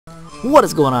What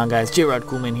is going on, guys? FireRed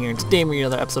Coolman here, and today we're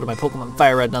another episode of my Pokemon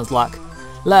FireRed Nuzlocke.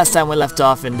 Last time we left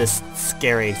off in this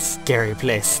scary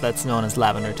place that's known as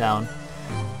Lavender Town.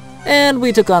 And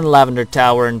we took on Lavender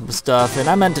Tower and stuff, and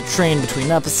I meant to train between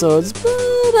episodes, but,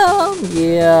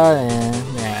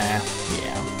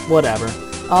 whatever.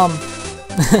 I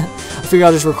figured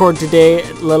I'll just record today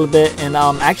a little bit, and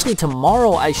actually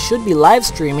tomorrow I should be live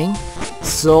streaming,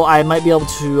 so I might be able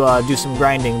to do some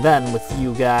grinding then with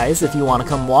you guys if you want to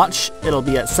come watch. It'll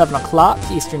be at 7 o'clock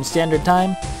Eastern Standard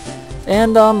Time,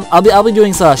 and I'll be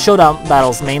doing some showdown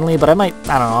battles mainly, but I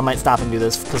might stop and do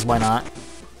this because why not?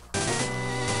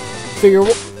 Figure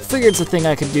it's a thing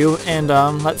I could do, and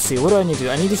let's see, what do I need to do?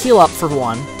 I need to heal up for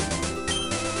one.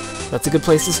 That's a good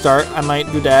place to start. I might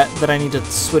do that. Then I need to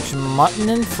switch Mutton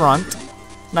in front.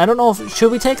 And I don't know if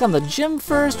should we take on the gym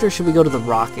first or should we go to the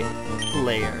rocket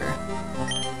layer?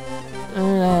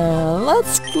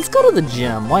 Let's go to the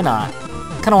gym. Why not?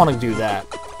 Kind of want to do that.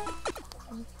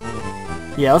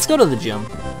 Yeah, let's go to the gym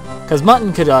because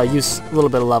Mutton could use a little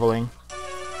bit of leveling.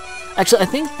 Actually, I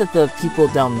think that the people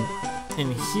down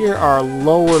in here are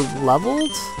lower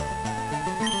leveled.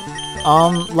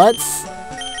 Let's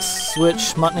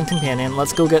switch Mutton and Companion.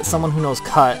 Let's go get someone who knows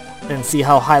Cut and see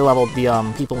how high leveled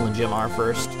the people in the gym are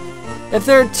first. If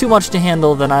they're too much to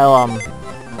handle, then I'll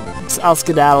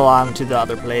skedaddle on to the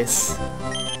other place.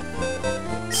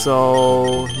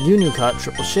 So you knew Cut,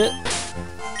 triple shit.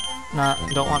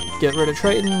 Don't want to get rid of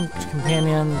Triton.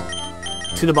 Companion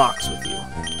to the box with you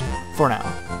for now.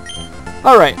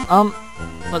 All right.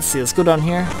 Let's see. Let's go down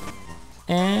here.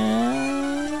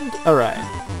 And all right.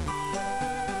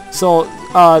 So,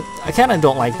 I kind of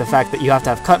don't like the fact that you have to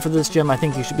have Cut for this gym. I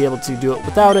think you should be able to do it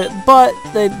without it, but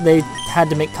they had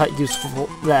to make Cut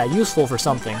useful for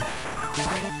something.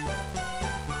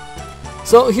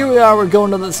 So here we are, we're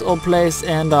going to this old place,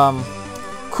 and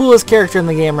coolest character in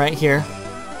the game right here.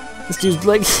 This dude's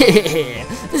like, yeah,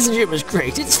 this gym is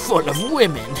great, it's full of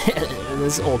women.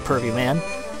 This old pervy man.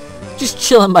 Just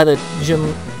chilling by the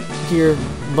gym here,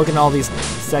 looking at all these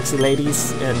sexy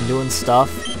ladies and doing stuff.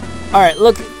 Alright,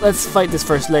 look, let's fight this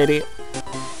first lady.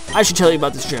 I should tell you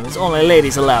about this gym. It's only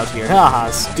ladies allowed here.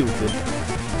 Haha, stupid.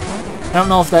 I don't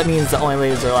know if that means that only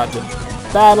ladies are allowed to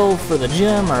battle for the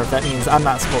gym, or if that means I'm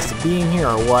not supposed to be in here,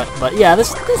 or what. But yeah,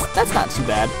 that's not too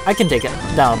bad. I can take it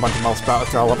down a bunch of Bellsprout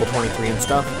if they're all level 23 and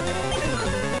stuff.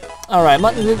 Alright,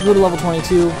 Mutton, go to level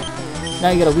 22.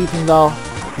 Now you got a Weeping Bell.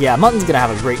 Yeah, Mutton's gonna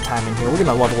have a great time in here. We're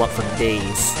gonna level up for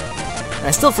days. And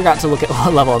I still forgot to look at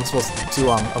what level I'm supposed to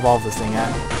evolve this thing at.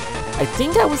 I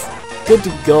think I was good to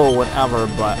go whenever,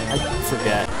 but I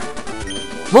forget.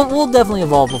 We'll definitely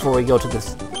evolve before we go to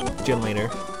this gym leader.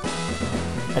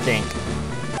 I think.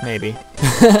 Maybe.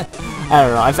 I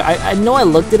don't know. I know I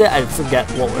looked at it, I forget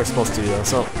what we're supposed to do though.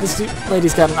 So, this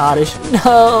lady's got an Oddish.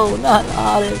 No, not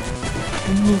Oddish.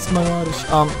 I miss my Oddish.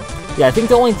 Yeah, I think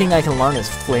the only thing I can learn is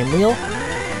Flame Wheel.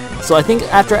 So I think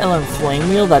after I learn Flame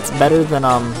Wheel, that's better than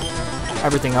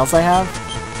everything else I have.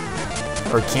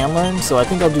 Or can learn, so I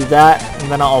think I'll do that,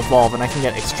 and then I'll evolve, and I can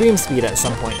get Extreme Speed at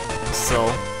some point, so...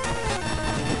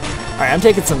 Alright, I'm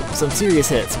taking some serious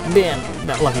hits. Bam!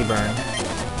 That lucky burn.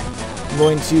 I'm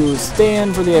going to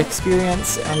stand for the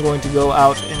experience, and I'm going to go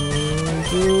out and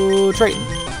do Triton.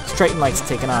 Triton likes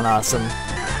taking on some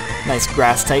nice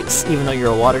grass types, even though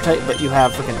you're a water type, but you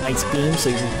have freaking Ice Beam, so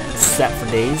you can set for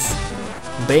days.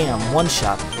 Bam! One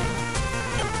shot.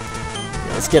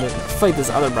 Yeah, let's fight this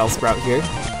other Bellsprout here.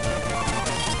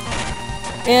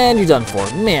 And you're done for.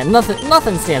 Man,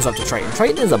 nothing stands up to Triton.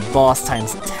 Triton is a boss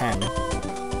times 10.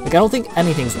 Like, I don't think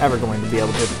anything's ever going to be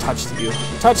able to touch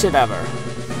it ever.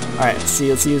 Alright, let's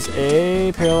use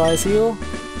a Paralyze Heal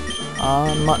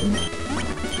on Mutton.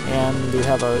 And we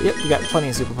have yep, we got plenty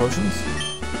of Super Potions.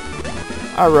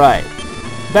 Alright,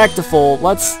 back to full.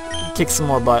 Let's kick some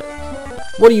more butt.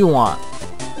 What do you want?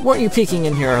 Weren't you peeking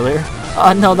in here earlier?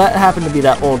 No, that happened to be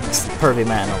that old pervy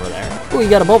man over there. Oh, you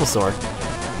got a Bulbasaur.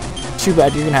 Too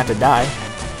bad you're gonna have to die.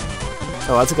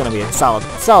 Oh, that's gonna be a solid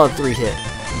 3-hit.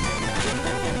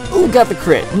 Ooh, got the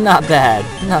crit. Not bad.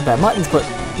 Not bad. Mutton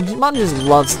just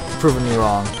loves proving me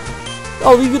wrong.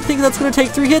 Oh, you think that's gonna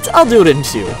take 3 hits? I'll do it in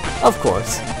 2. Of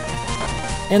course.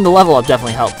 And the level up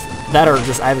definitely helped. That or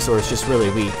just Ivysaur is just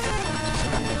really weak.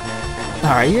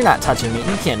 Alright, you're not touching me.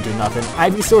 You can't do nothing.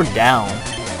 Ivysaur down.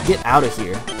 Get out of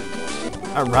here.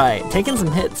 Alright, taking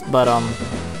some hits, but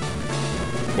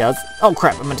yeah, oh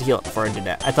crap, I meant to heal up before I did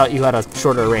that. I thought you had a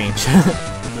shorter range.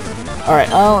 Alright,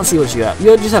 let's see what you got.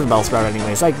 You just have a Bellsprout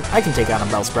anyways. I can take on a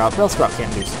Bellsprout. Bellsprout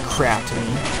can't do crap to me.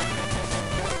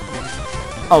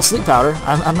 Oh, Sleep Powder.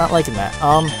 I'm not liking that.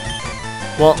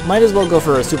 Well, might as well go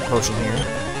for a Super Potion here.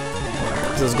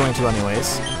 Because I was going to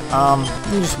anyways.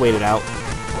 You just wait it out.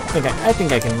 I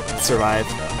think I can survive.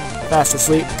 Fast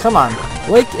asleep. Come on.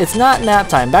 Wake. It's not nap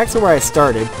time. Back to where I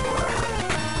started.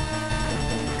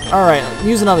 Alright,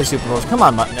 use another super potion. Come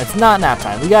on, Mutton. It's not nap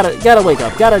time. We gotta wake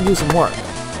up. Gotta do some work.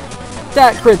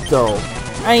 That crit, though.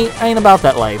 I ain't about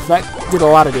that life. That did a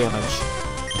lot of damage.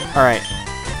 Alright.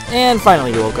 And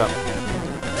finally you woke up.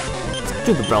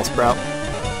 Stupid Bellsprout.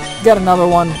 Got another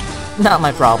one. Not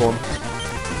my problem.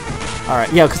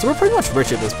 Alright, yeah, because we're pretty much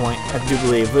rich at this point, I do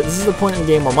believe. But this is the point in the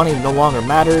game where money no longer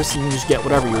matters. You can just get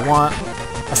whatever you want.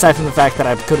 Aside from the fact that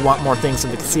I could want more things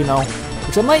from the casino.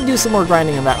 Which I might do some more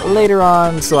grinding in that later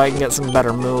on so I can get some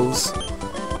better moves.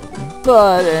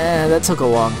 But, that took a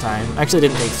long time. Actually, it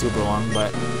didn't take super long,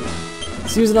 but...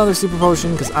 Let's use another super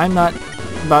potion, because I'm not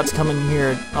about to come in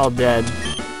here all dead.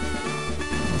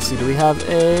 Let's see, do we have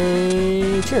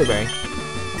a cherry berry?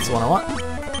 That's the one I want.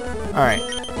 Alright.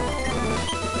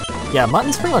 Yeah,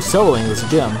 Mutton's pretty much soloing this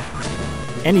gym.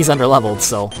 And he's underleveled,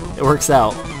 so it works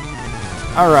out.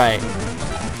 Alright.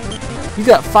 You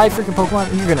got 5 freaking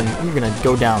Pokemon, you're gonna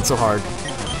go down so hard.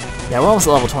 Yeah, we're almost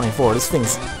at level 24. This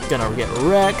thing's gonna get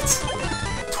wrecked.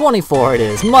 24 it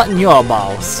is. Mutton, you're a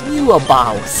boss. You a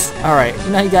boss. Alright,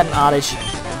 now you got an Oddish.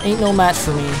 Ain't no match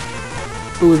for me.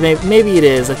 Ooh, maybe it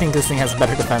is. I think this thing has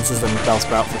better defenses than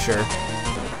Bellsprout for sure.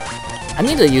 I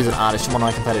need to use an Oddish in one of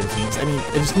my competitive teams. I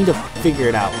just need to figure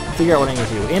it out. Figure out what I need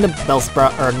to do. And a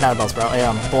Bellsprout, or not a Bellsprout,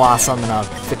 a Blossom and a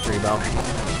Victory Bell.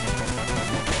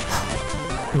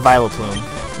 And Violet Plume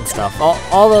and stuff.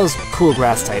 All those cool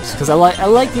grass types, because I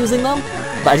like using them,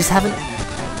 but I just haven't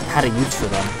had a use for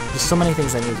them. There's so many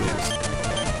things I need to use.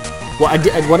 What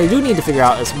I do need to figure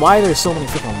out is why there's so many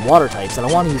freaking water types, and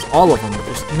I want to use all of them, but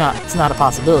it's not a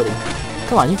possibility.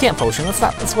 Come on, you can't potion.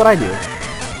 That's what I do.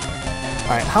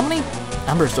 Alright, how many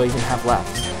embers do I even have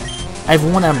left? I have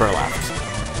 1 ember left.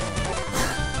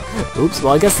 Oops,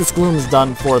 well I guess this gloom is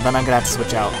done for, then I'm gonna have to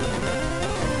switch out.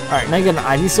 Alright, now you get an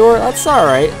Ivysaur? That's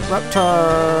alright.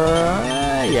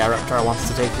 Reptar... yeah, Reptar wants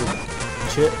to take your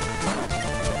shit.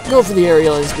 Go for the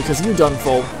aerials because you done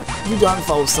foe. You done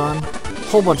foe, son.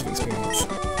 Whole bunch of experience.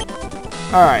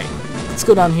 Alright, let's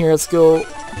go down here. Let's go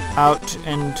out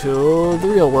into the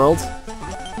real world.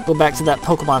 Go back to that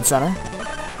Pokemon Center.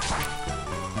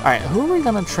 Alright, who are we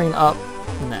gonna train up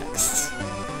next?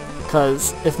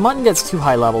 Because if Mutton gets too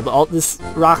high leveled, this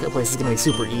rocket place is gonna be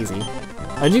super easy.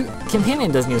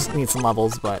 Companion does need some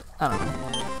levels, but I don't know.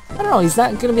 I don't know, he's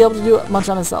not gonna be able to do much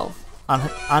on himself.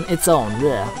 On its own,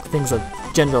 yeah. Things like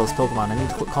genderless Pokemon. I need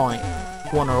to quit calling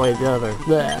one or the other,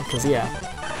 because yeah.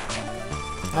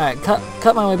 Alright,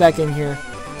 cut my way back in here.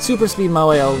 Super speed my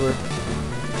way over.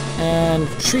 And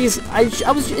trees, I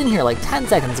was in here like 10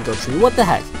 seconds ago, tree. What the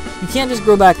heck? You can't just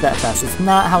grow back that fast. It's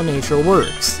not how nature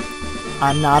works.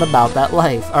 I'm not about that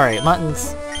life. Alright,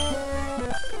 Muttons.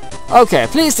 Okay,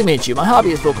 pleased to meet you. My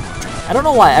hobby is Pokemon training. I don't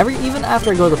know why. Even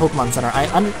after I go to the Pokemon Center, I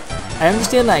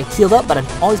understand that I healed up, but I'm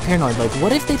always paranoid. Like,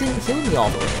 what if they didn't heal me all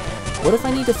the way? What if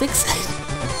I need to fix it?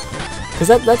 Because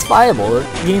that's viable. A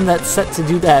game that's set to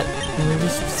do that,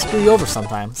 just screw you over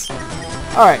sometimes.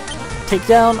 Alright, take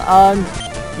down,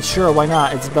 sure, why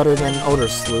not? It's better than Odor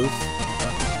Sleuth.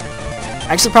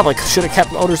 I actually probably should have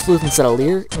kept Odor Sleuth instead of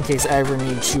Leer, in case I ever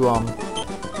need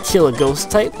to, kill a ghost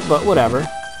type, but whatever.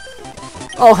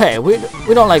 Oh hey, we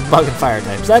don't like bug and fire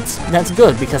types. That's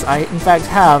good, because I in fact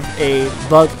have a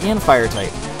bug and fire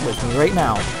type with me right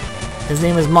now. His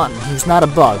name is Mutton. He's not a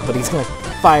bug, but he's gonna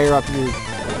fire up your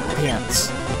pants.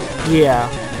 Yeah.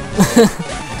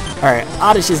 Alright,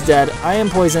 Oddish is dead. I am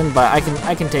poisoned, but I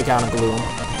can take on a Gloom.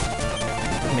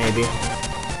 Maybe.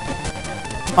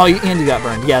 Oh, and you got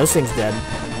burned. Yeah, this thing's dead.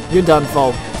 You're done,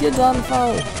 foe. You're done,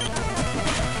 foe.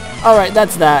 Alright,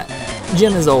 that's that.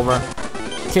 Gym is over.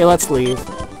 Okay, let's leave.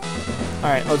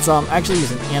 Alright, let's actually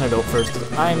use an antidote first,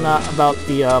 because I'm not about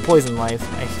the poison life.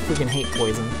 I freaking hate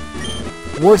poison.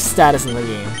 Worst status in the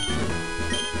game.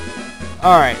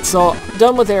 Alright, so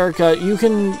done with Erica. You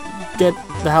can get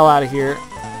the hell out of here.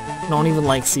 No one even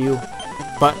likes you.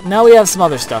 But now we have some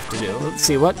other stuff to do. Let's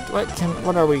see, what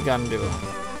are we gonna do?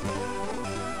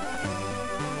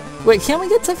 Wait, can't we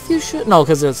get to Fuchsia? No,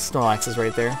 because there's Snorlaxes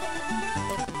right there.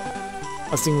 I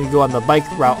was thinking we go on the bike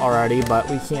route already, but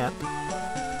we can't.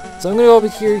 So I'm gonna go over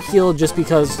here, heal, just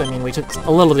because, I mean, we took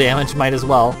a little damage, might as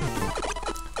well.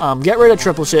 Get rid of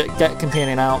triple shit, get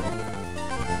Companion out.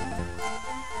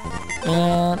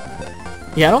 And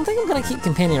yeah, I don't think I'm gonna keep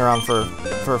Companion around for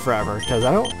forever, because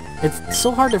it's so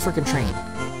hard to freaking train.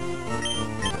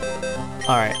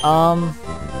 Alright,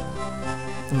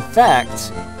 in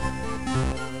fact,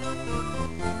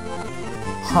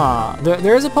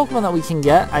 there is a Pokemon that we can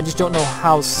get, I just don't know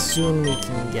how soon we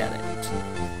can get it.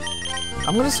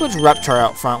 I'm gonna switch Reptar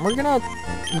out front. We're gonna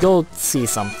go see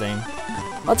something.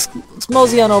 Let's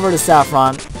mosey on over to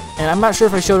Saffron. And I'm not sure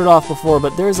if I showed it off before,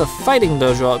 but there's a fighting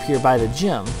dojo up here by the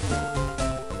gym.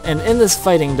 And in this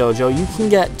fighting dojo, you can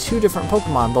get 2 different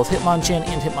Pokemon, both Hitmonchan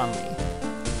and Hitmonlee.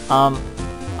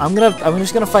 I'm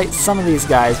just gonna fight some of these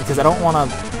guys because I don't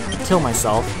want to kill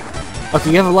myself.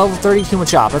 Okay, you have a level 32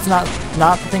 Machop. That's not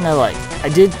the thing I like. I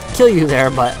did kill you there,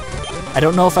 but I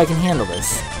don't know if I can handle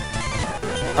this.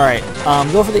 All right,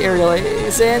 go for the aerial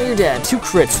ace, and you're dead. 2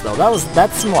 crits though.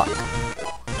 That's some luck.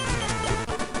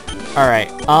 All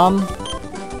right,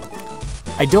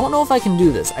 I don't know if I can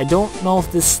do this. I don't know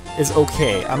if this is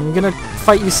okay. I'm gonna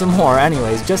fight you some more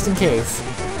anyways, just in case.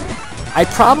 I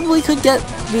probably could get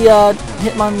the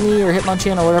Hitmonlee or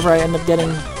Hitmonchan or whatever I end up getting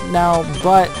now,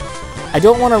 but I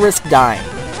don't want to risk dying.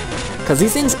 Because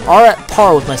these things are at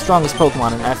par with my strongest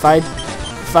Pokemon, and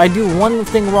if I do one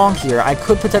thing wrong here, I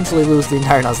could potentially lose the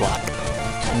entire Nuzlocke.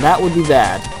 And that would be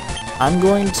bad. I'm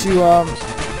going to,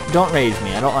 don't rage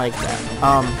me, I don't like that.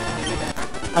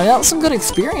 I got some good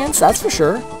experience, that's for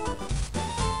sure.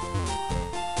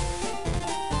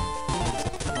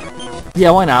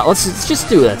 Yeah, why not? Let's just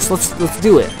do this. Let's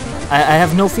do it. I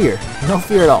have no fear. No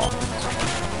fear at all.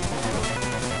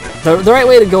 The right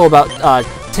way to go about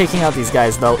taking out these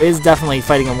guys, though, is definitely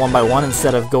fighting them one by one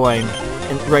instead of going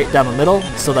right down the middle,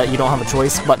 so that you don't have a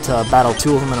choice but to battle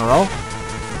 2 of them in a row.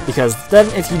 Because then,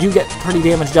 if you do get pretty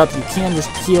damaged up, you can just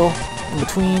heal in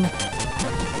between.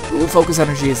 Ooh, focus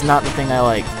energy is not the thing I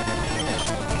like.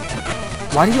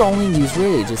 Why do you only use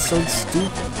rage? It's so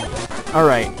stupid.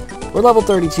 Alright, we're level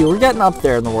 32. We're getting up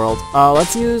there in the world.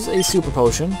 Let's use a super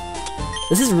potion.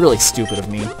 This is really stupid of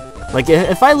me. Like,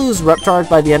 if I lose Reptar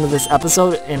by the end of this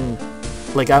episode, and,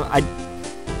 like, I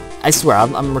swear,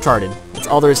 I'm retarded. That's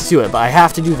all there is to it, but I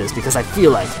have to do this because I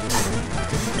feel like it.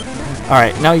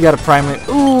 Alright, now you got a primary.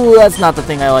 Ooh, that's not the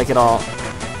thing I like at all.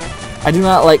 I do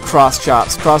not like cross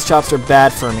chops. Cross chops are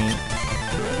bad for me.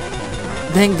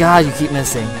 Thank God you keep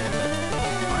missing.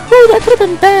 Ooh, that could have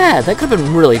been bad. That could have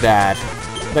been really bad.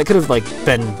 That could have, like,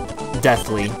 been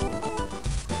deathly.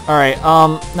 Alright,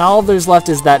 now all there's left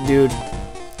is that dude.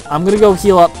 I'm gonna go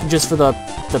heal up just for the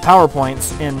power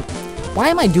points, and why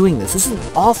am I doing this? This is an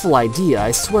awful idea.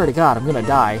 I swear to God, I'm gonna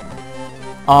die.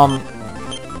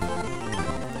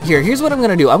 Here's what I'm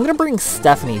gonna do. I'm gonna bring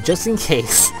Stephanie, just in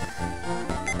case.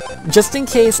 Just in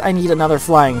case I need another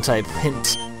flying type.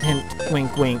 Hint, hint,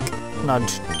 wink, wink,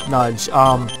 nudge, nudge.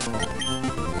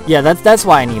 Yeah, that's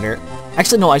why I need her.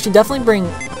 Actually, no, I should definitely bring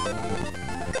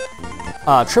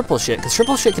Triple Shit, because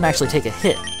Triple Shit can actually take a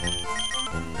hit.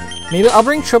 Maybe I'll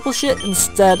bring Triple Shit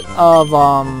instead of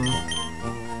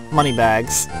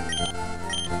Moneybags.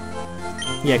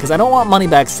 Yeah, because I don't want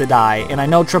Moneybags to die, and I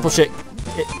know Triple Shit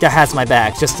has my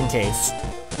back, just in case.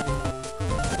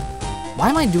 Why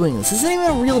am I doing this? This isn't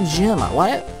even a real gym.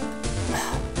 Why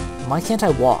can't I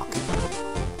walk?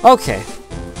 Okay.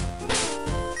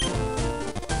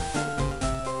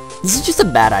 This is just a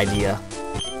bad idea.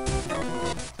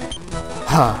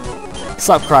 Huh.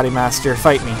 Sup, Karate Master.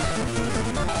 Fight me.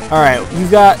 Alright,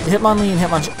 you've got Hitmonlee and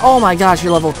Hitmonchan. Oh my gosh,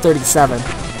 you're level 37.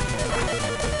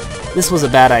 This was a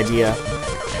bad idea.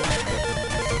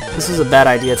 This was a bad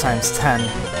idea times 10.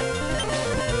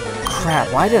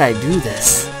 Crap, why did I do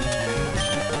this?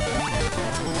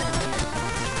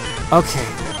 Okay,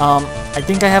 I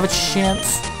think I have a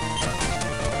chance.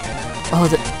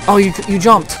 Oh, you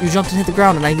jumped. You jumped and hit the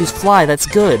ground, and I used Fly. That's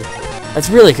good. That's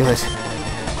really good.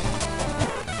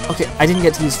 Okay, I didn't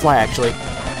get to use Fly, actually.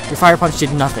 Your Fire Punch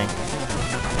did nothing.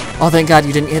 Oh, thank God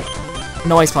you didn't hit...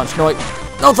 No Ice Punch. No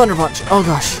Thunder Punch. Oh,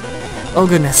 gosh. Oh,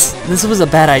 goodness. This was a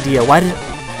bad idea. Why did...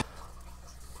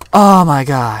 Oh, my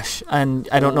gosh. And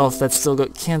I don't know if that's still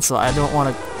good. Cancel. I don't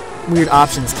want to... Weird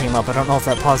options came up. I don't know if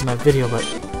that paused my video, but...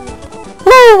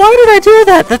 Whoa, why did I do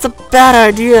that? That's a bad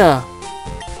idea.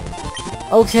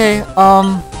 Okay,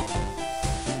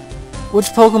 which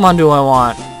Pokemon do I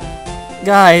want?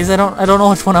 Guys, I don't know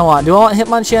which one I want. Do I want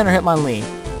Hitmonchan or Hitmonlee?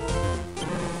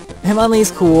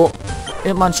 Hitmonlee's cool.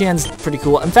 Hitmonchan's pretty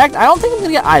cool. In fact, I don't think I'm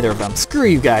gonna get either of them. Screw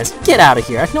you guys. Get out of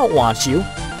here. I don't want you.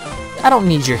 I don't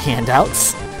need your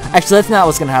handouts. Actually, that's not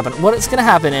what's gonna happen. What's gonna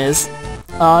happen is,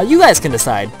 you guys can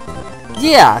decide.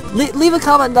 Yeah, leave a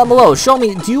comment down below. Show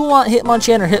me, do you want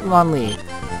Hitmonchan or Hitmonlee?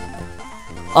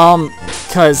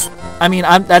 Cause... I mean,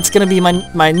 that's gonna be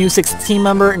my new 6th team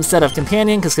member instead of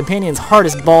Companion, because Companion's hard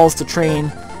as balls to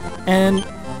train, and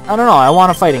I don't know. I want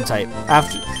a fighting type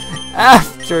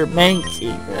after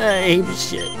Mankey.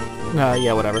 Shit.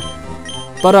 Yeah, whatever.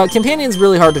 But Companion's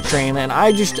really hard to train, and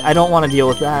I don't want to deal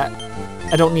with that.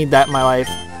 I don't need that in my life.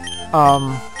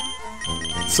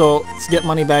 So let's get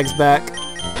Moneybags back.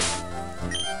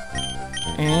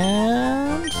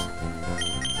 And...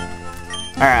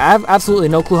 Alright, I have absolutely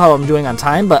no clue how I'm doing on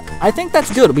time, but I think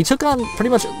that's good. We took on pretty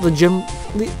much the gym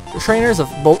trainers of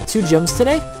both 2 gyms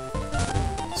today.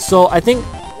 So I think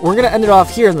we're going to end it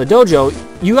off here in the dojo.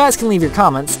 You guys can leave your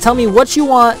comments. Tell me what you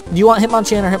want. Do you want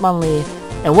Hitmonchan or Hitmonlee?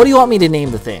 And what do you want me to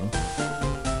name the thing?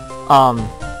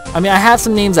 I mean, I have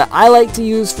some names that I like to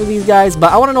use for these guys,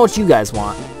 but I want to know what you guys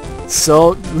want.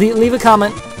 So leave a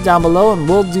comment down below, and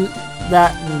we'll do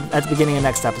that at the beginning of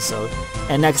next episode.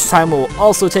 And next time we'll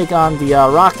also take on the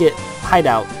Rocket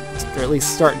Hideout, or at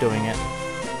least start doing it.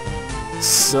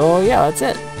 So yeah, that's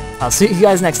it. I'll see you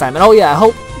guys next time. And oh yeah, I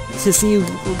hope to see you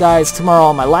guys tomorrow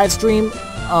on my live stream,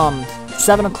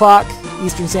 7 o'clock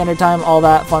Eastern Standard Time, all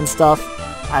that fun stuff.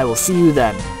 I will see you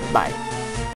then. Bye.